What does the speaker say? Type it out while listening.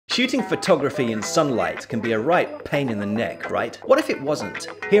Shooting photography in sunlight can be a right pain in the neck, right? What if it wasn't?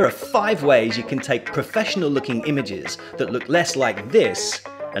 Here are 5 ways you can take professional looking images that look less like this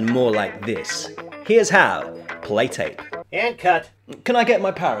and more like this. Here's how. Play tape. And cut. Can I get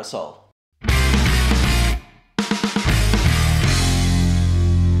my parasol?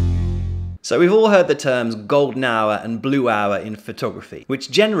 So we've all heard the terms golden hour and blue hour in photography, which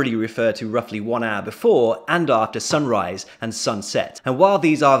generally refer to roughly 1 hour before and after sunrise and sunset. And while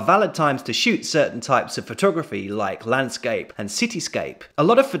these are valid times to shoot certain types of photography like landscape and cityscape, a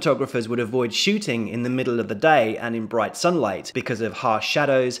lot of photographers would avoid shooting in the middle of the day and in bright sunlight because of harsh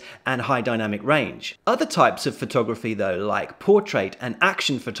shadows and high dynamic range. Other types of photography though, like portrait and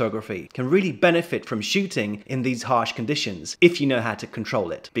action photography, can really benefit from shooting in these harsh conditions if you know how to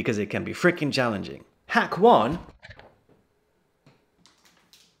control it, because it can be freaking challenging. Hack 1.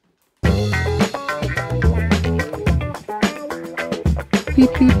 Beep,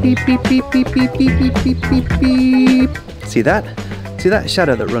 beep, beep, beep, beep, beep, beep, beep, beep, beep, beep. See that? See that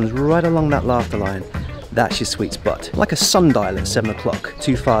shadow that runs right along that laughter line? That's your sweet spot. Like a sundial at 7 o'clock.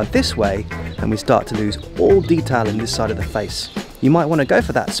 Too far this way and we start to lose all detail in this side of the face. You might want to go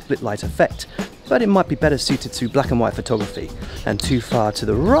for that split light effect, but it might be better suited to black and white photography. And too far to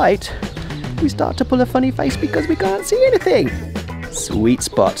the right, we start to pull a funny face because we can't see anything. Sweet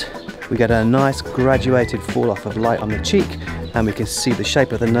spot. We get a nice graduated fall off of light on the cheek and we can see the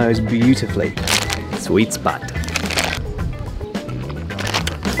shape of the nose beautifully. Sweet spot.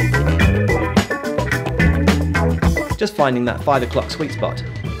 Just finding that 5 o'clock sweet spot.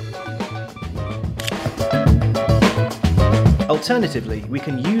 Alternatively, we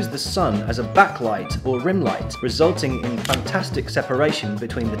can use the sun as a backlight or rim light, resulting in fantastic separation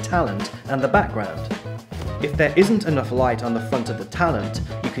between the talent and the background. If there isn't enough light on the front of the talent,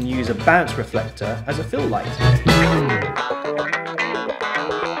 you can use a bounce reflector as a fill light.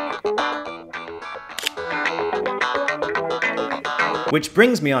 Which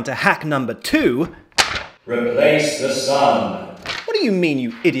brings me on to hack number 2. Replace the sun. What do you mean,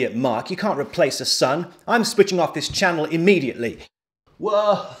 you idiot, Mark? You can't replace the sun. I'm switching off this channel immediately.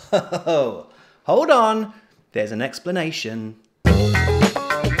 Whoa! Hold on. There's an explanation.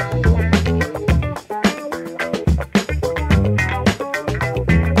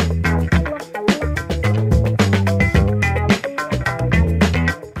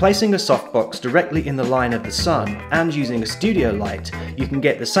 Placing a softbox directly in the line of the sun and using a studio light, you can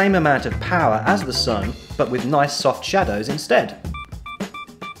get the same amount of power as the sun, but with nice soft shadows instead.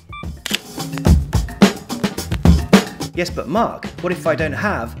 Yes, but Mark, what if I don't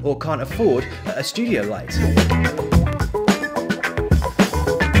have or can't afford a studio light?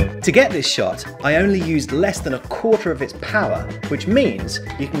 To get this shot, I only used less than 1/4 of its power, which means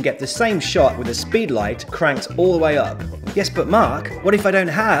you can get the same shot with a Speedlite cranked all the way up. Yes, but Mark, what if I don't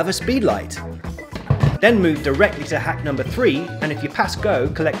have a Speedlite? Then move directly to hack number 3, and if you pass go,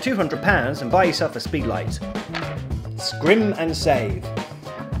 collect £200 and buy yourself a Speedlite. Scrim and save.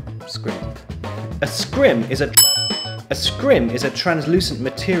 Scrim. A scrim is a translucent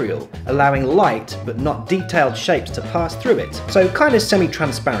material, allowing light but not detailed shapes to pass through it, so kind of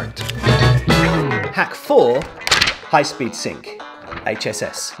semi-transparent. Hack 4, high-speed sync.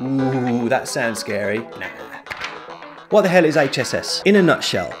 HSS. Ooh, that sounds scary. Nah. What the hell is HSS? In a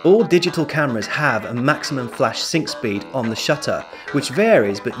nutshell, all digital cameras have a maximum flash sync speed on the shutter, which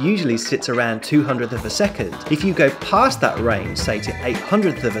varies but usually sits around 200th of a second. If you go past that range, say to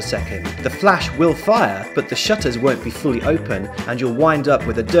 800th of a second, the flash will fire, but the shutters won't be fully open and you'll wind up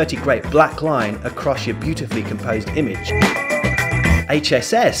with a dirty great black line across your beautifully composed image.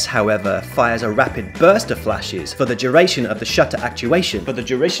 HSS, however, fires a rapid burst of flashes for the duration of the shutter actuation.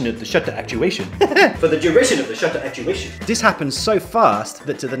 This happens so fast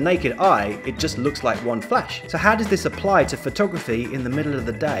that to the naked eye, it just looks like one flash. So how does this apply to photography in the middle of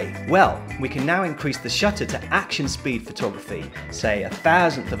the day? Well, we can now increase the shutter to action speed photography, say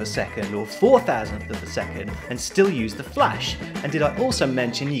 1,000th of a second or 4,000th of a second, and still use the flash. And did I also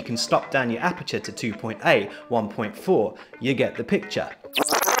mention you can stop down your aperture to 2.8, 1.4? You get the picture.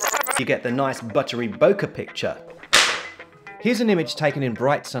 You get the nice buttery bokeh picture. Here's an image taken in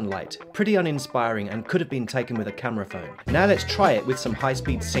bright sunlight, pretty uninspiring and could have been taken with a camera phone. Now let's try it with some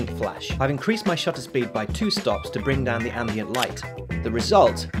high-speed sync flash. I've increased my shutter speed by 2 stops to bring down the ambient light. The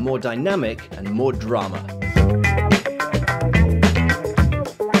result, more dynamic and more drama.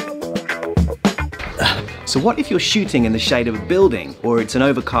 So what if you're shooting in the shade of a building, or it's an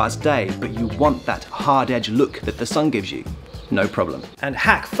overcast day, but you want that hard edge look that the sun gives you? No problem. And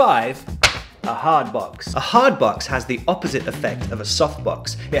hack 5, A hard box. A hard box has the opposite effect of a soft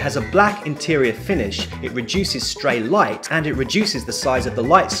box. It has a black interior finish, it reduces stray light, and it reduces the size of the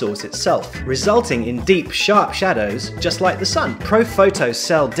light source itself, resulting in deep, sharp shadows, just like the sun. Pro Photos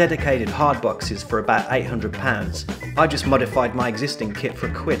sell dedicated hard boxes for about £800. I just modified my existing kit for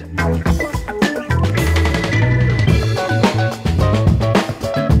 £1.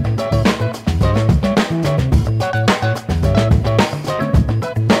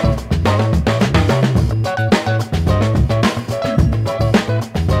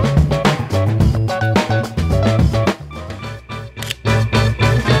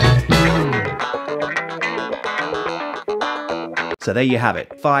 So there you have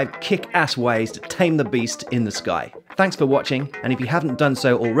it, 5 kick-ass ways to tame the beast in the sky. Thanks for watching, and if you haven't done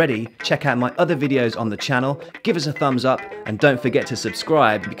so already, check out my other videos on the channel, give us a thumbs up, and don't forget to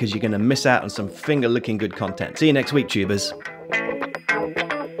subscribe because you're going to miss out on some finger-licking good content. See you next week, tubers.